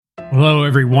Hello,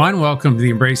 everyone. Welcome to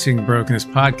the Embracing Brokenness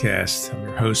podcast. I'm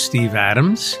your host, Steve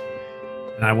Adams,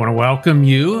 and I want to welcome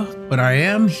you, but I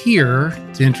am here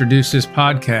to introduce this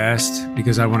podcast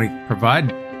because I want to provide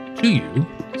to you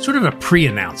sort of a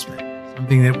pre-announcement,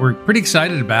 something that we're pretty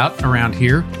excited about around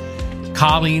here.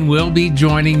 Colleen will be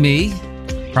joining me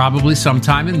probably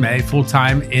sometime in May,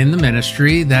 full-time in the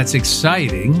ministry. That's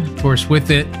exciting. Of course,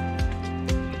 with it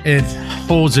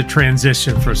holds a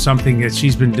transition for something that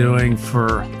she's been doing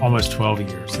for almost 12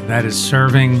 years, and that is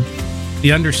serving the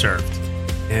underserved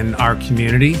in our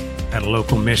community at a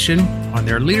local mission on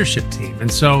their leadership team.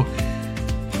 And so,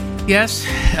 yes,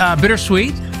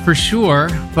 bittersweet for sure,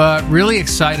 but really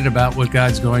excited about what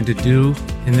God's going to do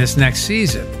in this next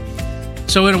season.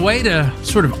 So in a way to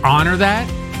sort of honor that,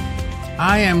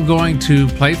 I am going to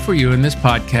play for you in this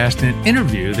podcast an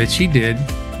interview that she did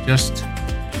just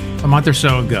a month or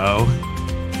so ago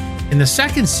in the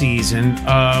second season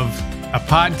of a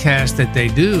podcast that they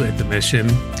do at the mission.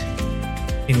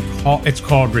 It's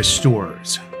called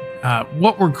Restorers.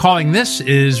 What we're calling this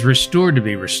is Restored to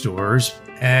be Restorers.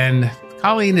 And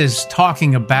Colleen is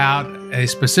talking about a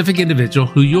specific individual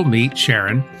who you'll meet,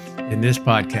 Sharon, in this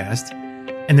podcast,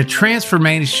 and the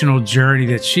transformational journey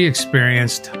that she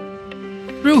experienced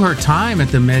through her time at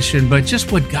the mission, but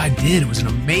just what God did. It was an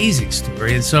amazing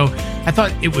story. And so I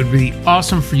thought it would be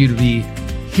awesome for you to be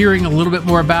hearing a little bit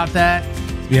more about that,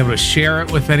 to be able to share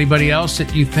it with anybody else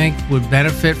that you think would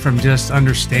benefit from just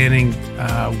understanding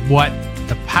what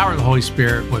the power of the Holy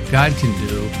Spirit, what God can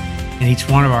do in each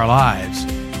one of our lives.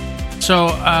 So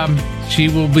she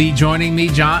will be joining me,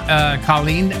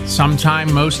 Colleen,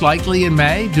 sometime most likely in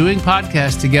May, doing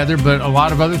podcasts together, but a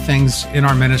lot of other things in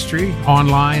our ministry,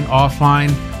 online,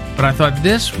 offline. But I thought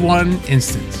this one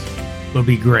instance will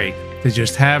be great to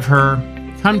just have her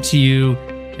come to you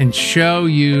and show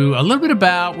you a little bit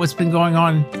about what's been going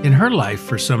on in her life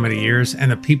for so many years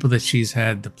and the people that she's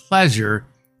had the pleasure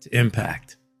to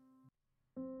impact.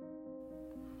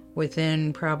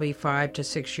 Within probably 5 to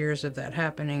 6 years of that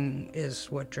happening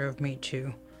is what drove me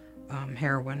to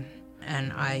heroin.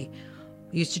 And I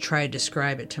used to try to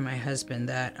describe it to my husband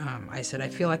that I said, I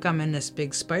feel like I'm in this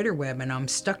big spider web and I'm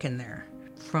stuck in there.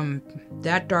 From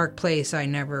that dark place, I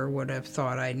never would have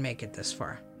thought I'd make it this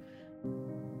far.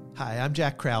 Hi, I'm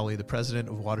Jack Crowley, the president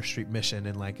of Water Street Mission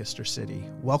in Lancaster City.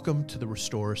 Welcome to the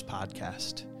Restorers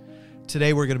podcast.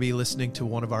 Today, we're going to be listening to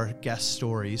one of our guest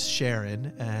stories,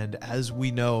 Sharon. And as we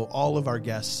know, all of our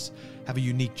guests have a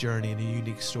unique journey and a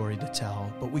unique story to tell.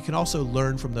 But we can also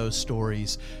learn from those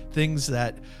stories things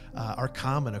that are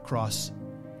common across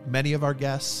many of our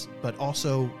guests, but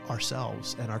also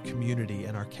ourselves and our community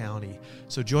and our county.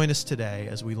 So join us today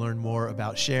as we learn more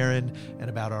about Sharon and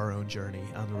about our own journey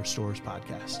on the Restorers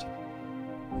podcast.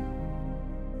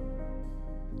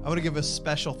 I want to give a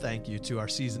special thank you to our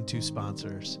Season 2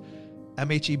 sponsors,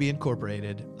 MHEB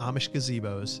Incorporated, Amish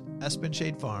Gazebos,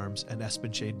 Espenshade Farms, and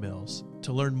Espenshade Mills.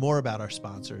 To learn more about our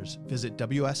sponsors, visit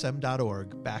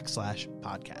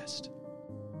wsm.org/podcast.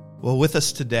 Well, with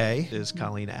us today is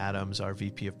Colleen Adams, our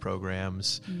VP of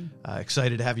Programs.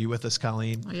 Excited to have you with us,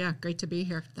 Colleen. Oh, yeah, great to be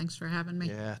here. Thanks for having me.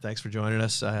 Yeah, thanks for joining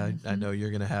us. I know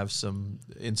you're going to have some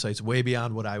insights way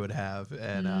beyond what I would have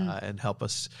and help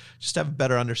us just have a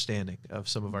better understanding of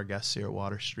some of our guests here at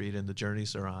Water Street and the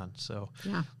journeys they're on. So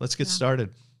let's get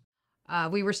started.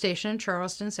 We were stationed in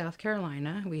Charleston, South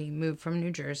Carolina. We moved from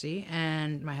New Jersey,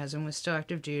 and my husband was still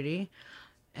active duty.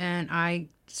 And I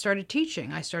started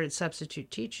teaching. I started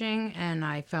substitute teaching, and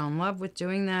I fell in love with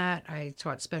doing that. I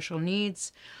taught special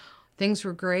needs. Things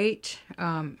were great.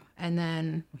 And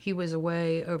then he was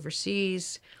away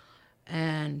overseas,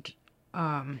 and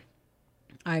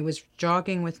I was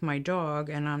jogging with my dog,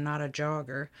 and I'm not a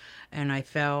jogger, and I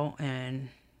fell and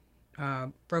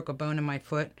broke a bone in my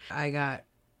foot. I got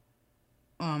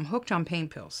hooked on pain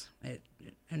pills,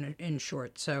 in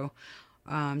short. So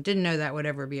didn't know that would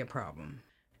ever be a problem.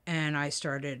 And I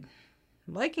started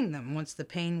liking them. Once the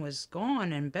pain was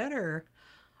gone and better,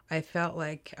 I felt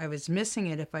like I was missing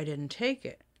it if I didn't take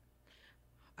it.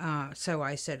 So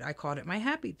I called it my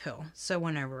happy pill. So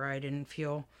whenever I didn't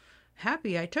feel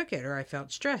happy, I took it, or I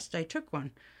felt stressed, I took one.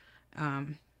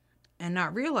 And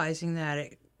not realizing that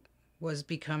it was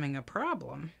becoming a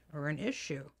problem or an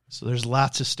issue. So there's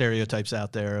lots of stereotypes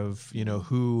out there of,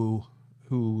 who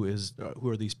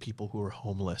are these people who are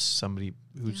homeless, somebody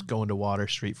who's going to Water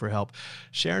Street for help.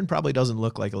 Sharon probably doesn't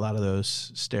look like a lot of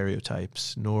those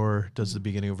stereotypes, nor does the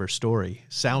beginning of her story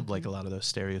sound like a lot of those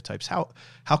stereotypes. How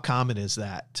common is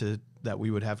that that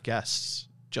we would have guests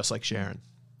just like Sharon?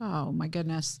 Oh, my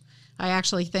goodness. I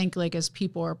actually think, as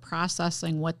people are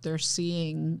processing what they're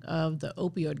seeing of the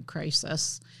opioid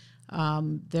crisis,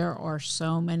 There are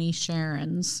so many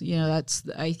Sharons. You know, that's,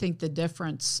 I think, the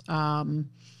difference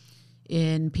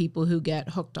in people who get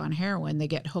hooked on heroin. They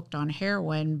get hooked on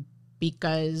heroin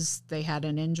because they had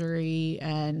an injury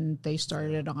and they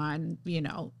started on, you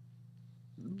know,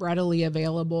 readily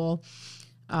available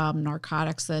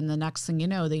narcotics. Then the next thing you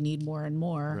know, they need more and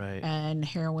more. Right. And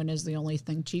heroin is the only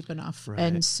thing cheap enough. Right.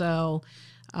 And so,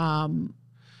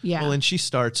 yeah. Well, and she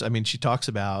talks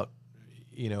about,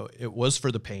 you know, it was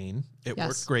for the pain. It Yes.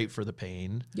 worked great for the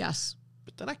pain. Yes.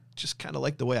 But then I just kind of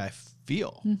like the way I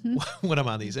feel when I'm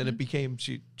on these. And it became,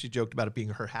 she joked about it being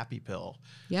her happy pill,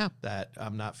 Yeah. that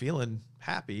I'm not feeling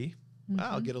happy.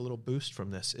 Well, I'll get a little boost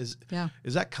from this. Is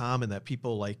that common that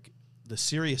people, like, the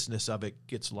seriousness of it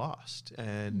gets lost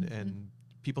and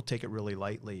people take it really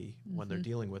lightly when they're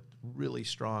dealing with really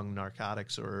strong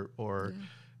narcotics or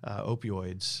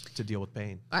opioids to deal with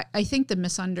pain? I think the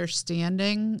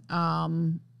misunderstanding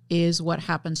is what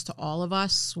happens to all of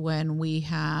us when we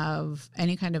have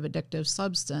any kind of addictive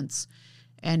substance,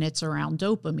 and it's around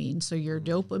dopamine. So your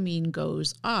dopamine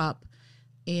goes up,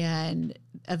 and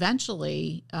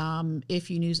eventually, if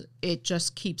you use it,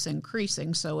 just keeps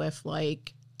increasing. So if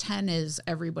like 10 is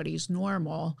everybody's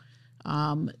normal,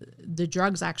 the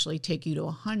drugs actually take you to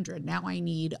 100. Now I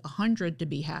need 100 to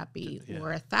be happy,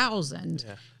 or 1,000.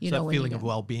 Yeah. You So know, that when you feeling get- of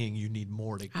well-being, you need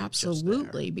more to get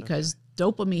Absolutely, just there. because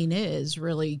dopamine is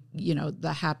really, you know,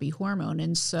 the happy hormone.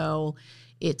 And so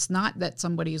it's not that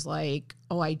somebody's like,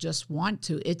 oh, I just want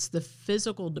to. It's the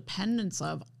physical dependence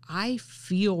of, I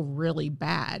feel really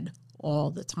bad all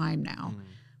the time now.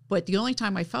 But the only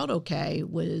time I felt okay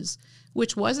was,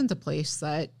 which wasn't the place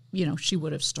that, you know, she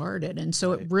would have started. And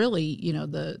so it really, you know,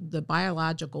 the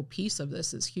biological piece of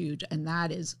this is huge. And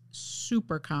that is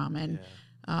super common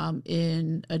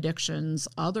in addictions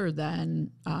other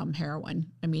than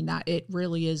heroin. I mean, that it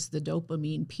really is the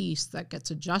dopamine piece that gets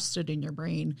adjusted in your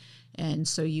brain. And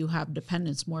so you have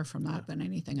dependence more from that than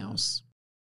anything else.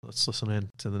 Let's listen in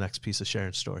to the next piece of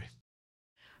Sharon's story.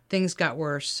 Things got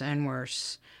worse and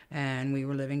worse, and we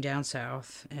were living down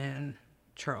south in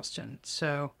Charleston.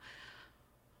 So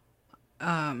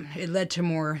it led to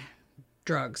more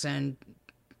drugs and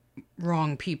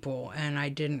wrong people, and I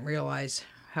didn't realize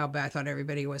how bad. I thought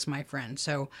everybody was my friend.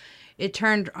 So it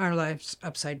turned our lives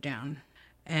upside down,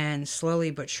 and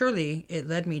slowly but surely it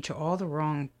led me to all the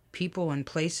wrong people and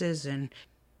places, and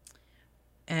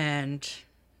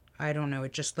I don't know,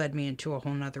 it just led me into a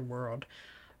whole nother world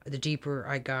the deeper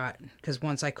I got, because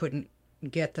once I couldn't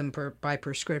get them by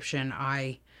prescription,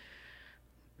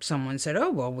 someone said,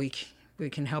 oh, well, we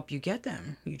can help you get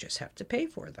them. You just have to pay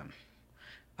for them.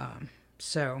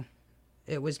 So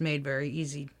it was made very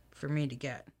easy for me to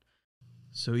get.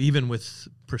 So even with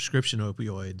prescription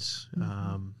opioids,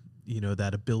 you know,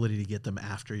 that ability to get them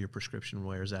after your prescription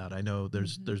wears out. I know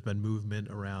there's been movement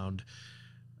around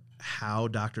how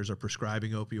doctors are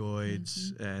prescribing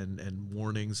opioids and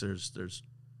warnings. There's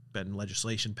been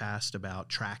legislation passed about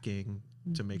tracking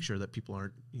to make sure that people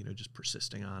aren't, you know, just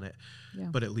persisting on it. Yeah.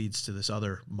 But it leads to this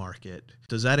other market.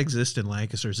 Does that exist in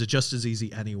Lancaster? Is it just as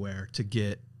easy anywhere to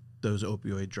get those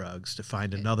opioid drugs, to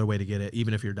find another way to get it,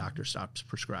 even if your doctor stops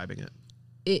prescribing it?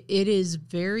 It is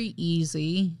very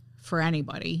easy for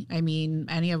anybody. I mean,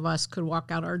 any of us could walk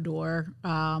out our door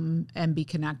and be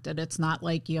connected. It's not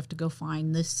like you have to go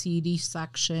find the CD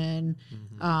section.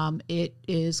 It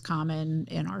is common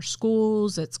in our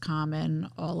schools. It's common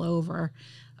all over.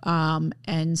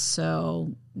 And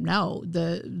so, no,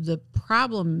 the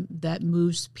problem that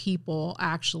moves people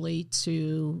actually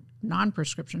to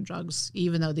non-prescription drugs,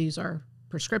 even though these are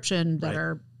prescription that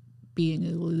are being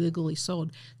illegally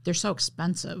sold, they're so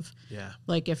expensive. Yeah.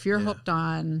 Like if you're hooked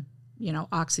on, you know,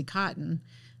 OxyContin,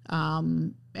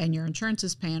 and your insurance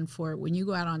is paying for it, when you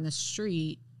go out on the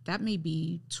street, that may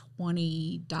be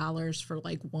 $20 for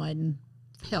like one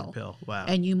pill. Wow.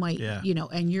 And you might, you know,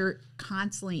 and you're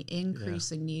constantly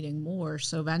increasing needing more.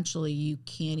 So eventually you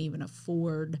can't even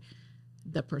afford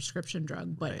the prescription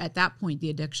drug. But at that point, the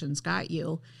addiction's got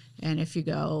you. And if you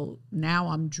go, now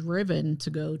I'm driven to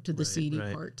go to the CD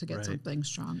part to get something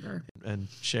stronger. And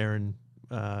Sharon,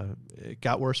 it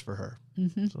got worse for her.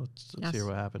 So let's hear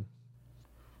what happened.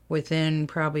 Within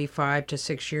probably 5 to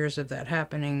 6 years of that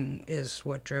happening is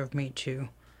what drove me to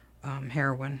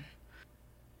heroin.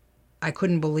 I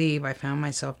couldn't believe I found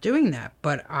myself doing that,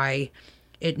 but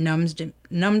it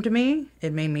numbed me.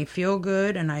 It made me feel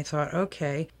good, and I thought,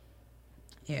 okay,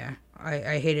 yeah,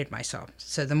 I hated myself.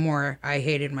 So the more I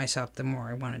hated myself, the more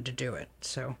I wanted to do it.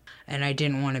 So, and I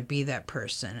didn't want to be that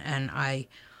person. And I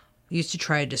used to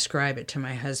try to describe it to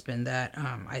my husband that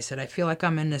I said, I feel like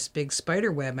I'm in this big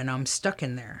spider web and I'm stuck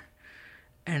in there.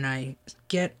 And I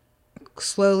get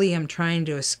slowly am trying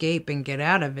to escape and get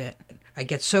out of it, I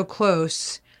get so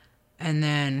close, and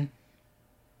then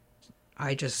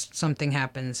something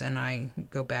happens and I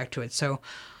go back to it. So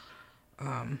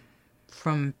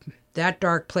from that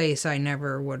dark place, I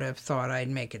never would have thought I'd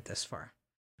make it this far.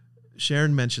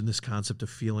 Sharon mentioned this concept of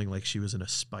feeling like she was in a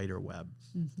spider web.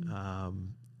 Mm-hmm.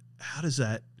 How does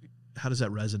that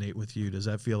resonate with you? Does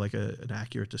that feel like an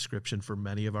accurate description for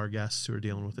many of our guests who are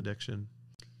dealing with addiction?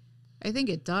 I think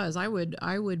it does. I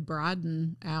would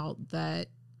broaden out that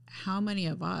how many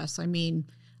of us, I mean,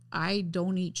 I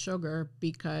don't eat sugar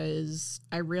because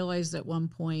I realized at one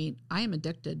point I am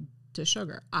addicted to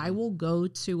sugar. I will go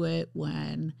to it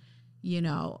when,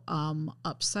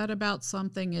 upset about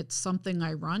something. It's something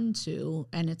I run to,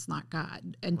 and it's not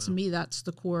God. And to me, that's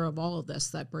the core of all of this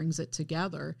that brings it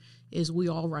together, is we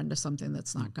all run to something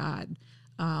that's not God,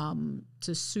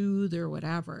 to soothe or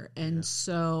whatever. And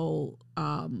so,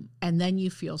 and then you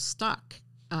feel stuck.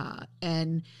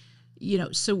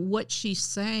 So what she's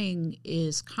saying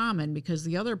is common, because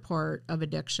the other part of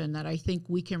addiction that I think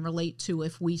we can relate to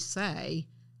if we say,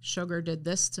 sugar did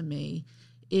this to me,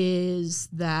 is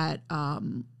that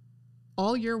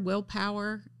all your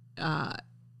willpower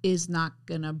is not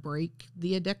going to break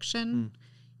the addiction,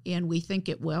 and we think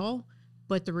it will.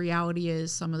 But the reality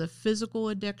is some of the physical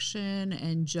addiction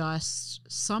and just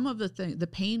some of the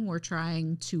pain we're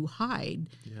trying to hide,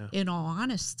 in all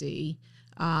honesty,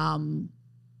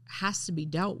 has to be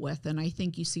dealt with. And I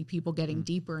think you see people getting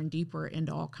deeper and deeper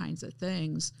into all kinds of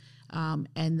things.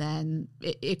 And then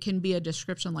it can be a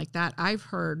description like that. I've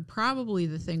heard probably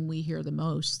the thing we hear the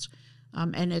most,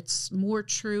 and it's more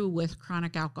true with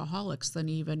chronic alcoholics than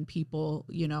even people,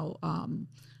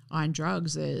 on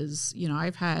drugs, is,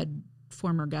 I've had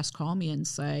former guests call me and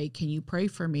say, can you pray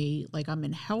for me? Like, I'm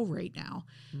in hell right now.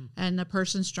 And the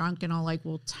person's drunk, and I'll like,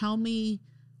 well, tell me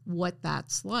what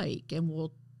that's like, and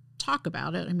we'll talk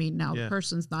about it. I mean, now the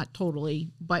person's not totally,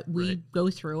 but we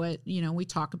go through it. We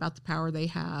talk about the power they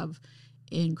have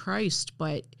in Christ,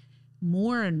 but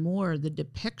more and more the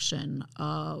depiction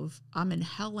of I'm in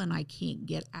hell and I can't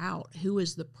get out. Who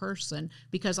is the person?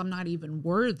 Because I'm not even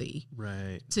worthy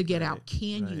to get out.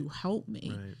 Can you help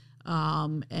me?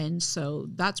 And so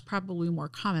that's probably more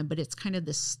common, but it's kind of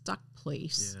this stuck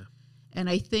place. And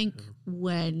I think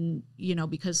when,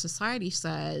 because society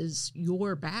says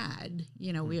you're bad,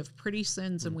 we have pretty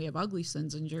sins and we have ugly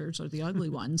sins, and yours are the ugly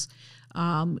ones.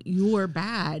 You're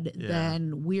bad,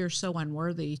 then we are so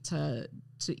unworthy to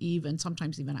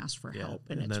sometimes even ask for help.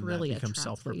 And it's then really that becomes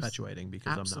self-perpetuating,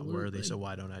 because I'm not worthy, so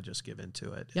why don't I just give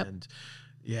into it? And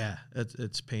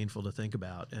it's painful to think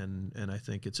about. And I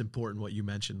think it's important what you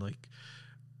mentioned, like,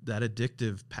 that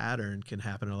addictive pattern can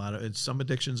happen and some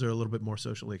addictions are a little bit more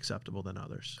socially acceptable than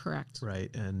others. Correct. Right.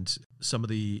 And some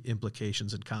of the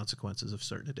implications and consequences of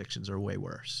certain addictions are way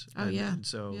worse. And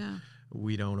so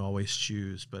we don't always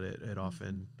choose, but it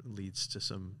often leads to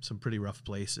some pretty rough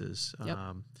places.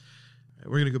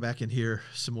 We're going to go back and hear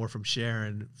some more from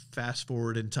Sharon. Fast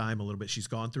forward in time a little bit. She's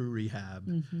gone through rehab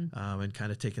and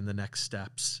kind of taken the next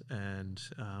steps, and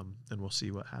we'll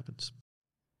see what happens.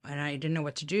 And I didn't know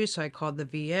what to do, so I called the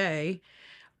VA,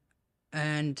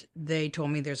 and they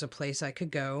told me there's a place I could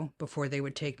go before they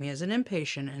would take me as an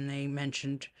inpatient, and they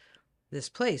mentioned this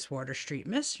place, Water Street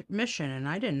Mission, and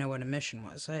I didn't know what a mission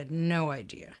was. I had no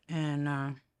idea. And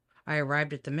I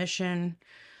arrived at the mission,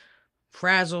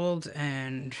 frazzled,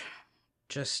 and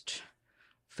just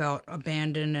felt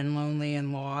abandoned and lonely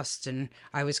and lost, and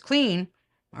I was clean,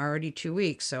 already 2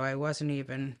 weeks, so I wasn't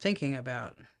even thinking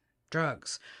about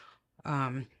drugs.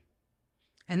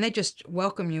 And they just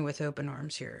welcome you with open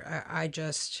arms here. I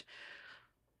just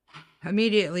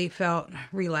immediately felt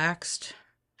relaxed.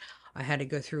 I had to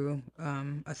go through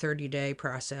a 30-day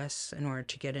process in order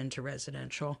to get into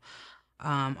residential.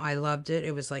 I loved it.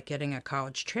 It was like getting a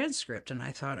college transcript, and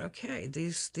I thought, okay,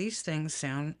 these things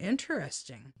sound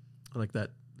interesting. I like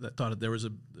that thought. There was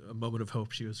a moment of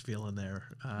hope she was feeling there,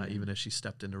 even as she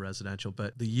stepped into residential.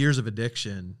 But the years of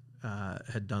addiction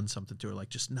had done something to her, like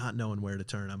just not knowing where to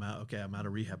turn. I'm out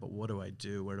of rehab, but what do I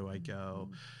do? Where do I go?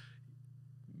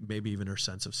 Maybe even her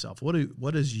sense of self.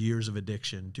 What does years of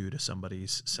addiction do to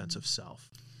somebody's sense of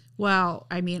self? Well,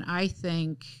 I mean, I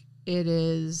think it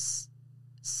is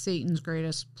Satan's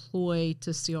greatest ploy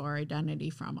to steal our identity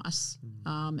from us.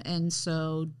 And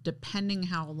so depending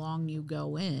how long you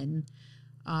go in,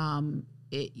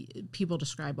 people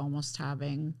describe almost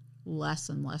having less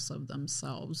and less of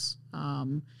themselves.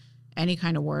 Any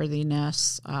kind of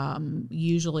worthiness,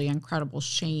 usually incredible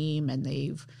shame, and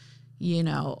they've,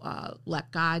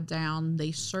 let God down.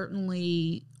 They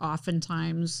certainly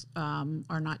oftentimes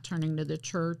are not turning to the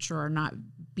church or are not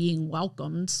being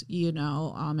welcomed,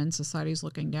 and society's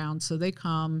looking down. So they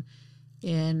come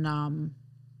in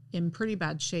pretty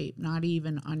bad shape, not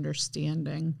even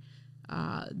understanding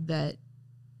that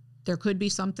there could be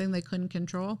something they couldn't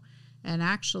control. And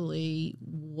actually,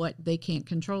 what they can't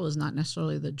control is not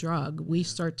necessarily the drug. We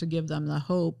start to give them the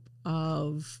hope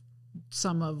of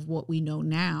some of what we know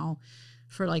now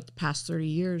for like the past 30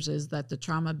 years is that the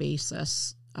trauma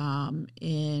basis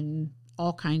in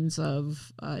all kinds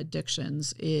of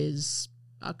addictions is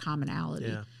a commonality.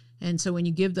 Yeah. And so when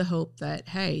you give the hope that,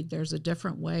 hey, there's a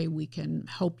different way we can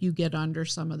help you get under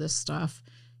some of this stuff,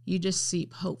 you just see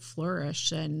hope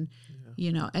flourish and,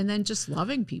 and then just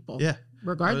loving people. Yeah.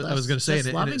 Regardless. I was going to say,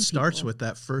 and it starts people. with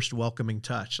that first welcoming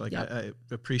touch. Like Yep. I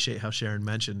appreciate how Sharon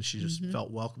mentioned she just felt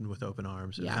welcomed with open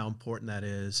arms and how important that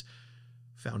is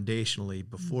foundationally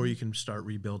before you can start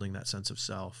rebuilding that sense of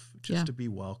self, just to be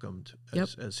welcomed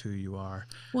as who you are.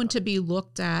 Well, and to be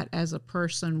looked at as a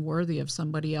person worthy of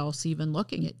somebody else even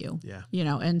looking at you. Yeah.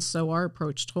 And so our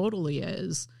approach totally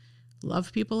is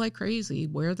love people like crazy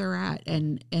where they're at.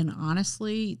 And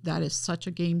honestly, that is such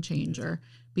a game changer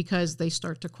because they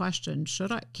start to question,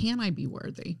 can I be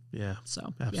worthy? Yeah.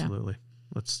 So absolutely.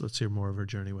 Let's hear more of her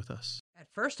journey with us. At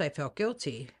first I felt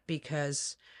guilty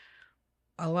because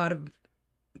a lot of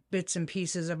bits and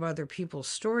pieces of other people's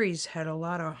stories had a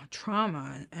lot of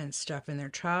trauma and stuff in their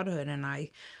childhood, and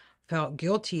I felt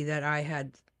guilty that I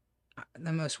had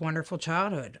the most wonderful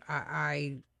childhood.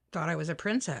 I thought I was a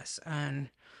princess, and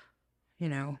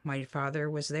my father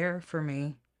was there for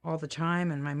me all the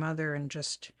time, and my mother, and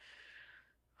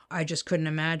I just couldn't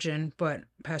imagine. But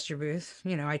Pastor Booth,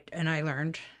 I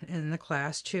learned in the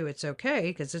class too, it's okay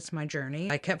because it's my journey.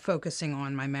 I kept focusing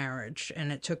on my marriage,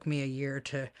 and it took me a year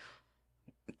to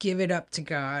give it up to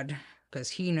God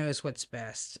because he knows what's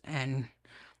best, and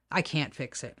I can't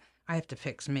fix it. I have to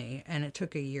fix me, and it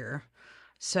took a year.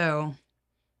 So,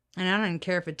 and I don't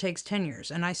care if it takes 10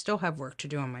 years, and I still have work to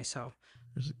do on myself.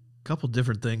 There's a couple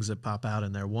different things that pop out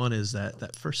in there. One is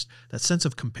that sense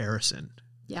of comparison.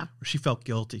 Yeah. Where she felt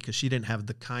guilty because she didn't have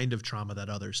the kind of trauma that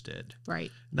others did. Right.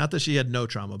 Not that she had no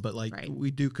trauma, but Right.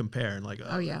 we do compare and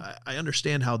yeah. I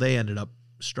understand how they ended up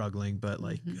struggling, but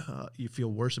you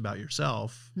feel worse about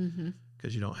yourself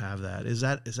because you don't have that. Is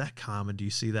that common? Do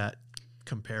you see that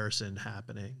comparison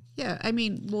happening? Yeah. I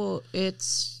mean, well,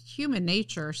 it's human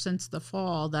nature since the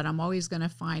fall that I'm always going to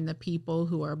find the people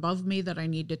who are above me that I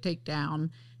need to take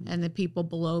down and the people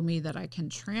below me that I can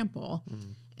trample.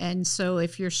 And so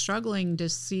if you're struggling to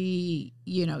see,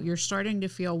 you're starting to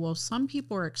feel, well, some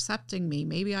people are accepting me.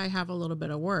 Maybe I have a little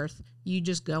bit of worth. You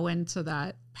just go into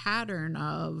that pattern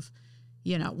of,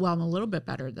 well, I'm a little bit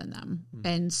better than them.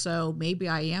 And so maybe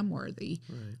I am worthy.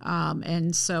 Right.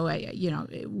 And so,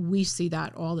 we see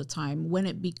that all the time. When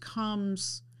it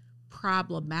becomes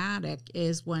problematic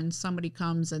is when somebody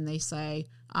comes and they say,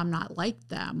 I'm not like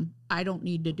them. I don't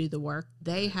need to do the work.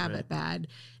 They have it bad.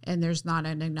 And there's not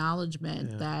an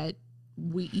acknowledgement that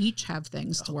we each have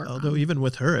things to work on. Although even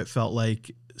with her, it felt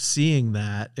like seeing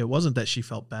that, it wasn't that she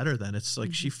felt better then. It's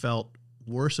like she felt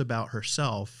worse about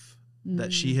herself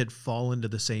that she had fallen to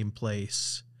the same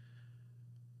place,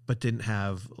 but didn't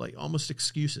have almost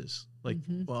excuses.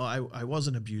 Well, I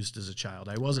wasn't abused as a child.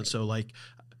 I wasn't. So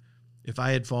if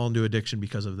I had fallen to addiction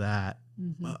because of that,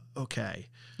 okay.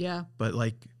 Yeah. But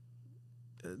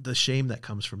the shame that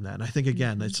comes from that. And I think,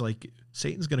 again, it's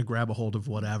Satan's going to grab a hold of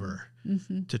whatever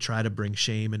to try to bring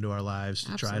shame into our lives,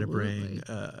 to try to bring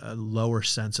a lower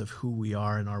sense of who we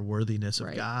are and our worthiness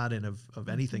of God and of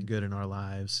anything good in our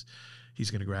lives. He's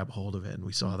going to grab a hold of it. And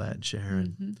we saw that in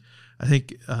Sharon. I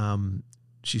think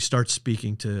she starts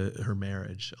speaking to her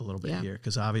marriage a little bit here,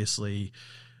 because obviously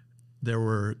there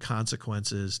were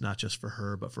consequences, not just for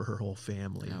her, but for her whole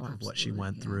family of what she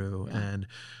went through. Yeah.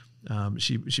 And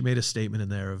she made a statement in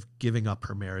there of giving up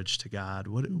her marriage to God.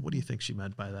 What do you think she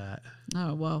meant by that?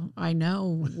 Oh, well, I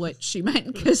know what she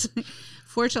meant because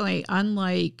fortunately,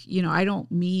 unlike, I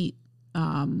don't meet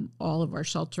all of our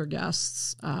shelter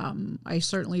guests. I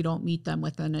certainly don't meet them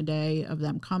within a day of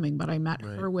them coming, but I met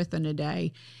her within a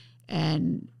day,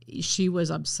 and she was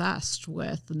obsessed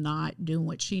with not doing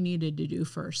what she needed to do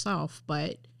for herself,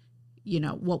 but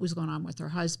what was going on with her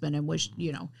husband, and was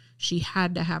she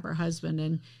had to have her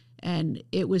husband, and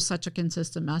it was such a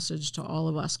consistent message to all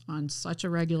of us on such a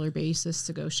regular basis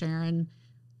to go, Sharon,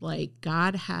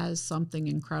 God has something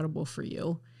incredible for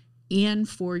you and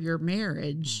for your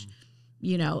marriage.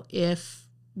 If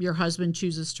your husband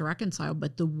chooses to reconcile,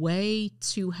 but the way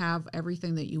to have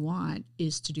everything that you want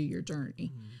is to do your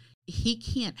journey. He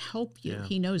can't help you.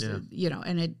 He knows that,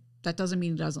 and that doesn't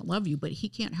mean he doesn't love you, but he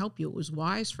can't help you. It was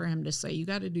wise for him to say, you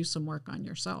got to do some work on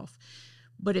yourself.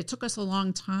 But it took us a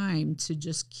long time to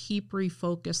just keep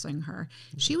refocusing her.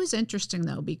 She was interesting,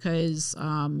 though, because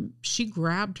she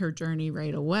grabbed her journey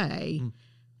right away.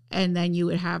 And then you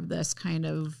would have this kind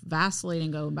of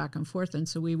vacillating going back and forth. And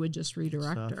so we would just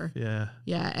redirect her. Yeah.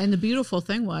 Yeah. And the beautiful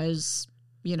thing was,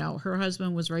 you know, her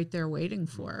husband was right there waiting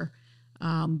for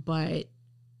her. But,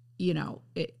 you know,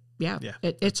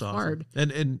 it's awesome. hard.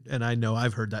 And I know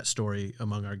I've heard that story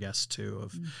among our guests too,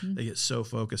 of they get so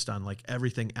focused on like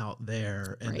everything out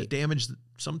there and the damage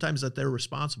sometimes that they're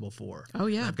responsible for. Oh,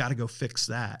 yeah. I've got to go fix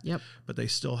that. Yep. But they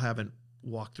still haven't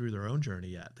walk through their own journey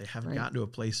yet. They haven't gotten to a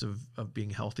place of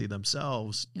being healthy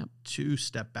themselves to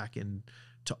step back in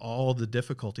to all the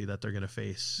difficulty that they're going to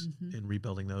face in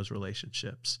rebuilding those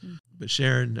relationships. But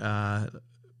Sharon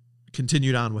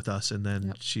continued on with us, and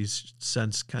then she's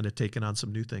since kind of taken on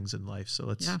some new things in life. So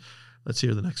let's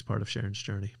hear the next part of Sharon's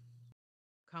journey.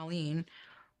 Colleen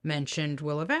mentioned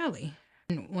Willow Valley.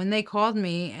 And when they called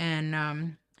me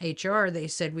and HR, they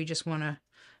said, we just want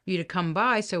you to come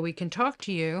by so we can talk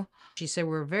to you. She said,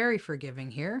 we're very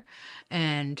forgiving here,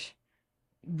 and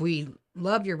we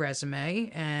love your resume,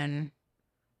 and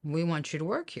we want you to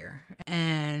work here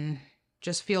and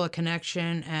just feel a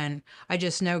connection. And I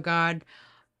just know God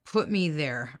put me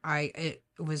there. It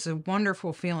was a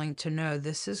wonderful feeling to know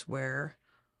this is why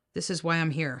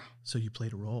I'm here. So you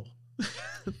played a role.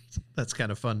 That's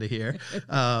kind of fun to hear.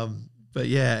 But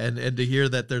yeah, and to hear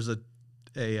that there's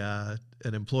an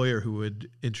employer who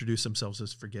would introduce themselves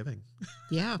as forgiving.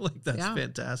 Yeah. Like that's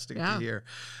fantastic to hear.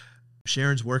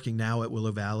 Sharon's working now at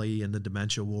Willow Valley in the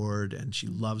dementia ward, and she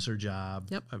loves her job.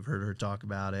 Yep. I've heard her talk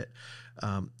about it.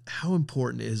 How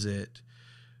important is it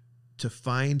to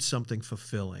find something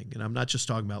fulfilling? And I'm not just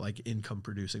talking about like income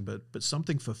producing, but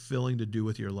something fulfilling to do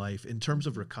with your life in terms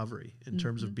of recovery, in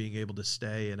terms of being able to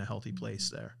stay in a healthy place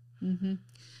there.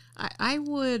 I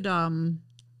would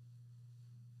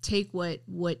take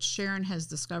what Sharon has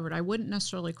discovered. I wouldn't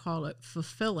necessarily call it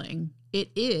fulfilling. It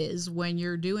is when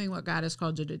you're doing what God has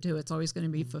called you to do. It's always going to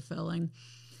be fulfilling.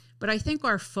 But I think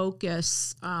our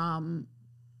focus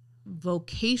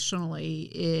vocationally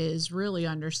is really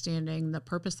understanding the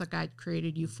purpose that God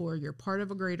created you for. You're part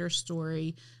of a greater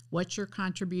story. What's your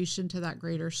contribution to that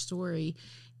greater story?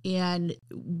 And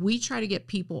we try to get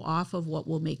people off of what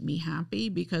will make me happy,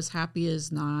 because happy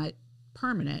is not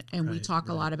permanent. And we talk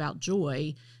a lot about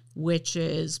joy, which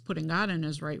is putting God in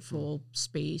his rightful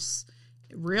space,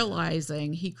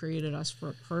 realizing he created us for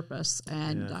a purpose.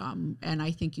 And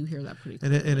I think you hear that pretty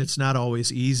clearly. And it's not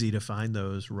always easy to find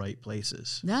those right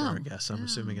places for our guests. I'm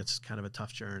assuming it's kind of a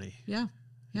tough journey. Yeah.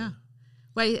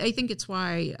 But I think it's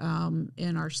why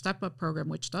in our Step Up program,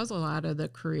 which does a lot of the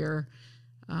career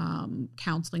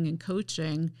counseling and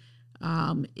coaching,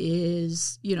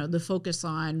 is, the focus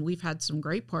on, we've had some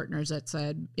great partners that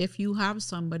said, if you have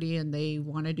somebody and they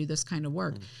want to do this kind of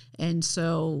work. And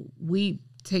so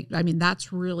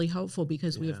that's really helpful,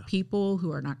 because we have people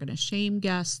who are not going to shame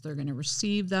guests. They're going to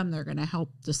receive them. They're going to help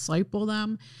disciple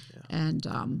them. And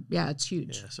it's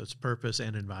huge. Yeah, so it's purpose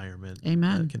and environment.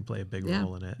 Amen. That can play a big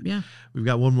role in it. Yeah. We've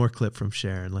got one more clip from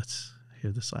Sharon. Let's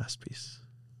hear this last piece.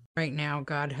 Right now,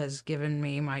 God has given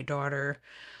me my daughter.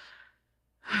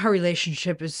 Our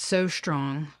relationship is so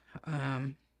strong.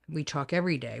 We talk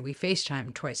every day. We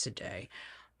FaceTime twice a day.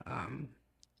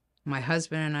 My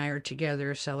husband and I are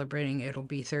together celebrating. It'll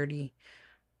be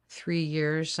 33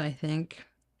 years, I think.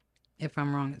 If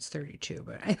I'm wrong, it's 32,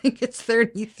 but I think it's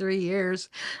 33 years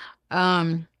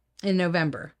in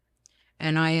November.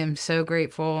 And I am so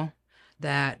grateful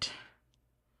that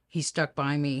he stuck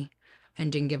by me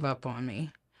and didn't give up on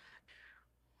me.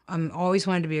 I'm always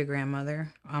wanted to be a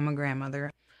grandmother. I'm a grandmother.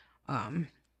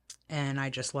 And I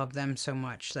just love them so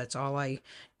much. That's all I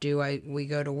do. We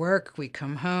go to work, we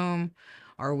come home,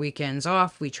 our weekends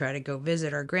off, we try to go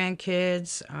visit our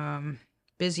grandkids.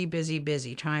 Busy, busy,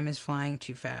 busy. Time is flying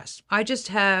too fast. I just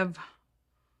have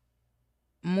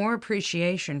more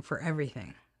appreciation for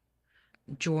everything.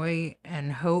 Joy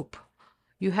and hope.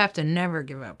 You have to never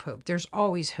give up hope. There's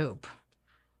always hope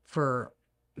for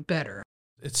better.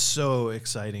 It's so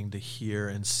exciting to hear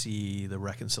and see the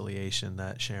reconciliation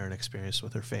that Sharon experienced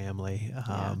with her family.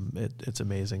 It's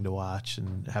amazing to watch,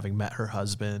 and having met her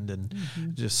husband, and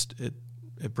just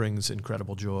it brings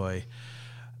incredible joy.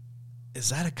 Is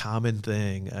that a common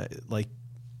thing?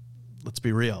 Let's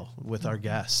be real with our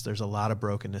guests. There's a lot of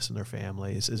brokenness in their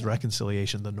families. Is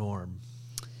reconciliation the norm?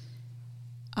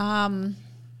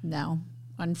 No.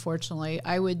 Unfortunately,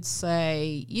 I would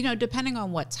say, depending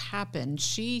on what's happened,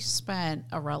 she spent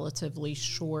a relatively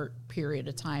short period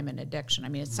of time in addiction. I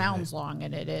mean, it sounds long,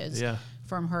 and it is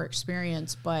from her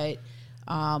experience, but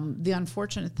The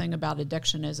unfortunate thing about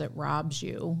addiction is it robs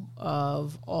you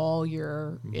of all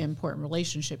your important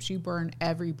relationships. You burn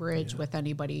every bridge with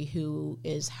anybody who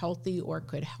is healthy or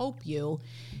could help you.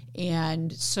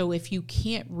 And so if you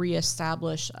can't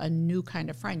reestablish a new kind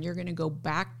of friend, you're going to go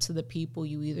back to the people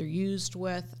you either used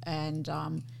with, and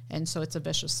so it's a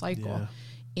vicious cycle. Yeah.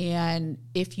 And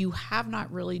if you have not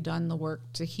really done the work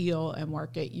to heal and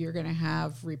work it, you're going to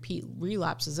have repeat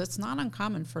relapses. It's not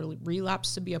uncommon for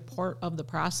relapse to be a part of the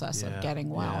process of getting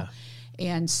well. Yeah.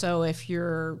 And so if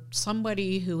you're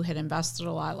somebody who had invested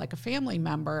a lot, like a family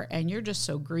member, and you're just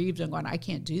so grieved and going, I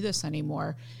can't do this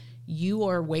anymore, you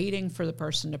are waiting for the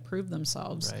person to prove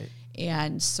themselves. Right.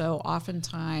 And so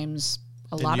oftentimes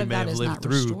a and lot you of may that have is lived not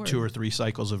through restored. 2 or 3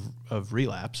 cycles of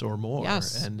relapse or more.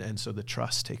 Yes. And so the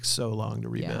trust takes so long to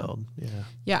rebuild.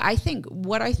 Yeah, I think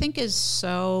what I think is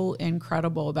so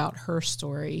incredible about her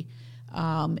story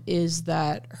is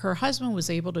that her husband was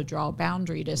able to draw a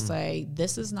boundary to say,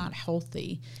 this is not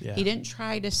healthy. Yeah. He didn't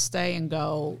try to stay and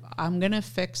go, I'm going to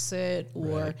fix it.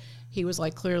 Or he was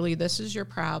like, clearly, this is your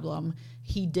problem.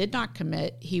 He did not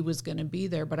commit. He was going to be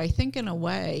there. But I think in a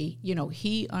way,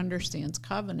 he understands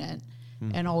covenant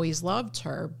and always loved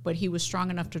her, but he was strong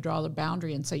enough to draw the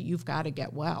boundary and say, you've got to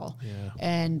get well.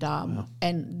 Yeah.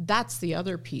 And that's the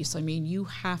other piece. I mean, you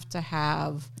have to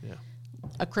have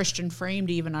a Christian frame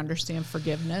to even understand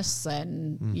forgiveness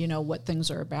and, what things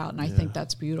are about. And I think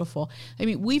that's beautiful. I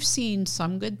mean, we've seen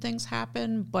some good things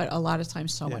happen, but a lot of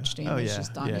times so much damage is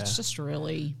done. Yeah. It's just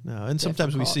really and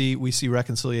sometimes we see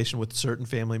reconciliation with certain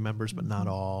family members, but not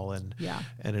all. And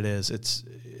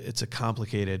it's a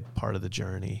complicated part of the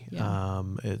journey. Yeah.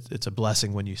 It's a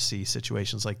blessing when you see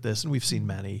situations like this, and we've seen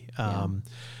many.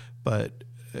 But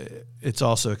it's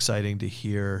also exciting to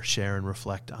hear Sharon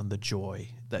reflect on the joy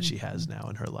that she has now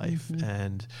in her life,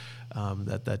 and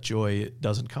that joy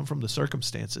doesn't come from the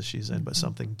circumstances she's in, but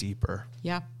something deeper.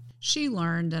 Yeah. She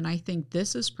learned, and I think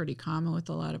this is pretty common with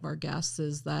a lot of our guests,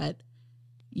 is that,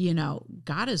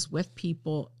 God is with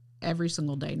people every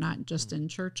single day, not just in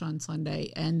church on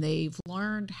Sunday, and they've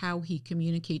learned how he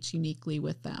communicates uniquely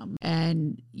with them.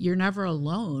 And you're never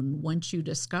alone once you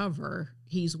discover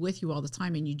he's with you all the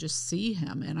time and you just see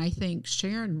him. And I think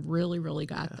Sharon really, really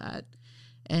got that.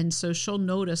 And so she'll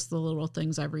notice the little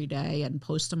things every day and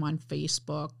post them on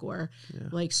Facebook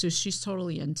so she's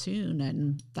totally in tune,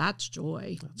 and that's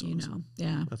joy. That's awesome.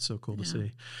 Yeah. That's so cool to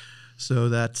see. So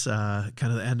that's kind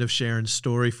of the end of Sharon's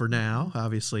story for now.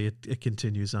 Obviously, it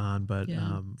continues on, but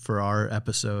for our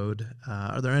episode,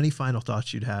 are there any final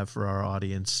thoughts you'd have for our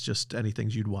audience? Just any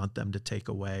things you'd want them to take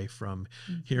away from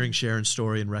hearing Sharon's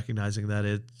story and recognizing that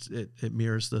it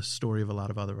mirrors the story of a lot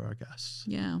of other of our guests?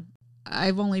 Yeah.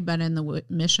 I've only been in the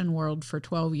mission world for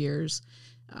 12 years.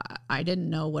 I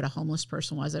didn't know what a homeless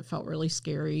person was. It felt really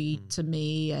scary to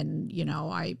me. And,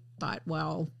 I thought,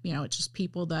 it's just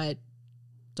people that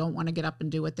don't want to get up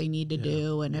and do what they need to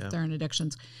do. And if they're in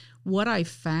addictions, what I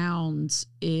found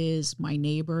is my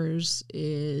neighbors,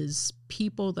 is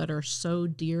people that are so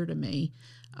dear to me.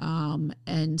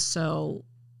 And so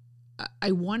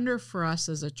I wonder for us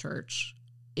as a church,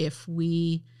 if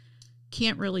we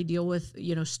can't really deal with,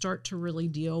 start to really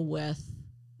deal with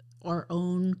our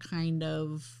own kind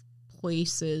of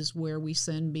places where we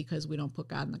sin because we don't put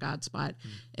God in the God spot.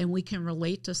 And we can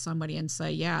relate to somebody and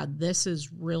say, yeah, this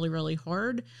is really, really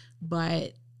hard,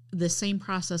 but the same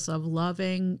process of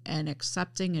loving and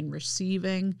accepting and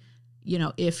receiving,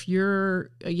 if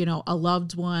you're, a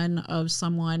loved one of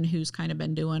someone who's kind of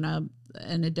been doing an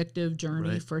addictive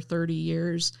journey for 30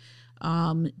 years,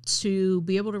 to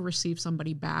be able to receive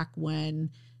somebody back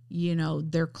when,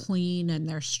 they're clean and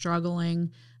they're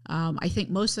struggling. I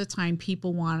think most of the time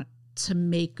people want to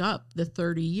make up the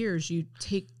 30 years. You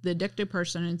take the addicted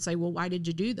person and say, well, why did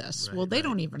you do this? They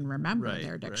don't even remember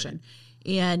their addiction.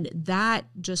 And that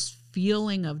just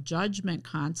feeling of judgment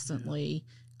constantly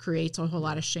creates a whole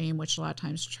lot of shame, which a lot of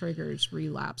times triggers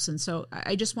relapse. And so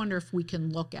I just wonder if we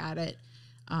can look at it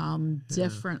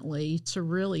differently to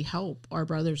really help our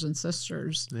brothers and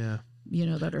sisters,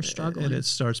 that are struggling. And it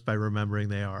starts by remembering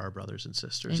they are our brothers and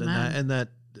sisters. Amen. and that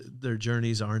their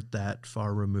journeys aren't that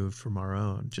far removed from our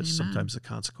own. Just sometimes the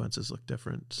consequences look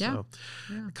different. So,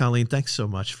 Colleen, thanks so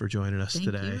much for joining us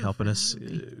today, helping us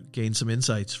gain some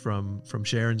insights from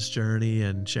Sharon's journey.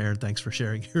 And Sharon, thanks for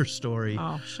sharing your story.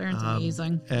 Oh, Sharon's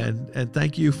amazing. And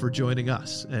thank you for joining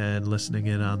us and listening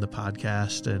in on the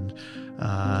podcast and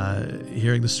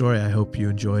hearing the story. I hope you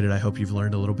enjoyed it. I hope you've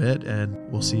learned a little bit, and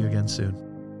we'll see you again soon.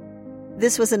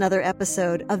 This was another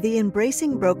episode of the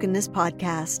Embracing Brokenness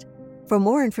podcast. For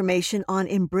more information on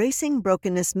Embracing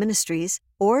Brokenness Ministries,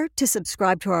 or to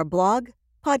subscribe to our blog,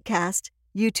 podcast,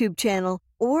 YouTube channel,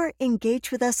 or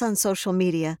engage with us on social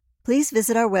media, please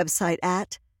visit our website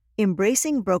at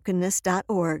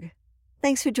embracingbrokenness.org.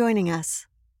 Thanks for joining us.